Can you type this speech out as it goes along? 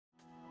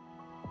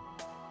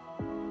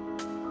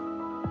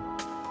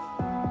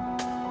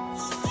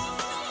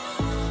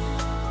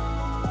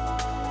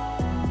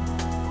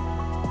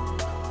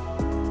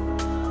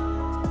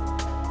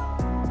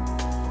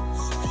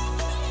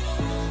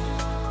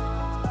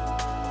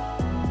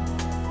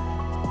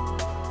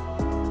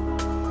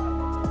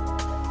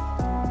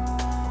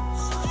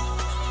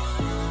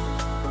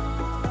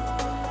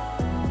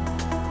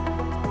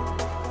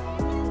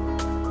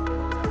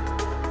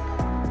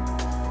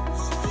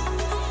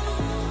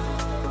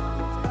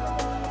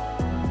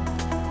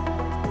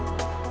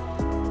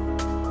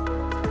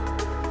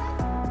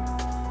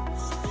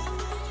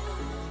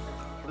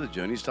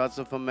journey starts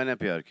off from Maine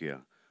Pyar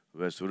Kiya,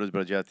 where Suraj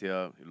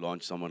Badjatya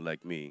launched Someone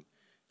Like Me.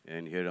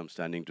 And here I'm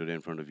standing today in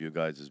front of you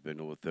guys. It's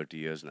been over 30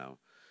 years now.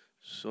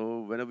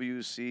 So whenever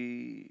you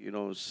see,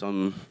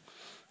 some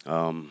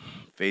um,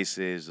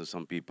 faces or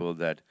some people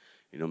that,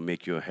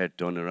 make your head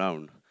turn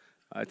around,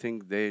 I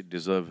think they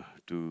deserve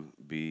to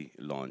be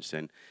launched.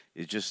 And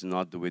it's just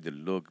not the way they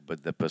look,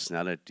 but their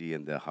personality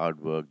and their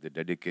hard work, their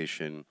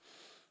dedication,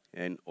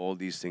 and all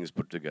these things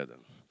put together.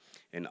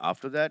 And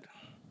after that,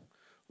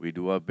 we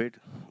do are bit.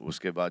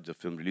 उसके बाद जब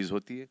film release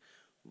होती है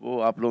वो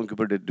आप लोगों के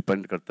ऊपर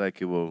डिपेंड करता है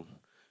कि वो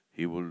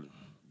he will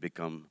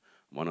become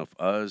one of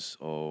us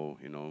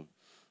और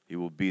he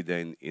will be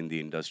there in the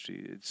industry.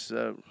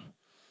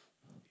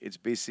 It's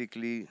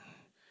basically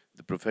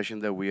the profession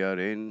that we are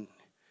in,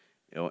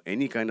 or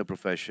any kind of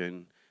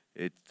profession.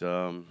 It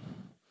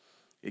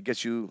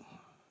gets you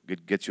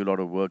a lot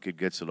of work. It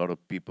gets a lot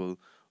of people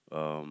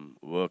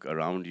work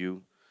around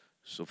you.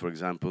 So, for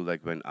example,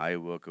 like when I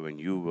work or when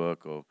you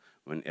work or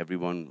when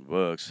everyone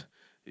works,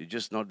 it's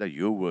just not that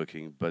you're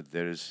working, but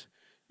there is,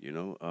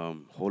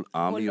 whole Whole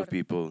army of lot of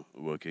people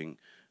working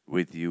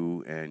with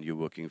you and you're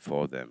working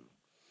for them.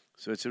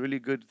 So it's a really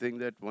good thing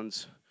that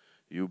once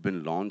you've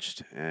been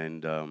launched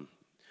and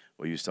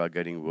or you start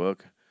getting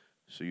work,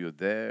 so you're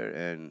there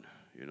and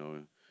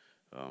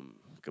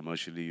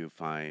commercially you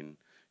find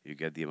you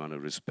get the amount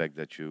of respect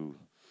that you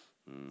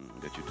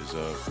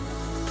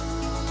deserve.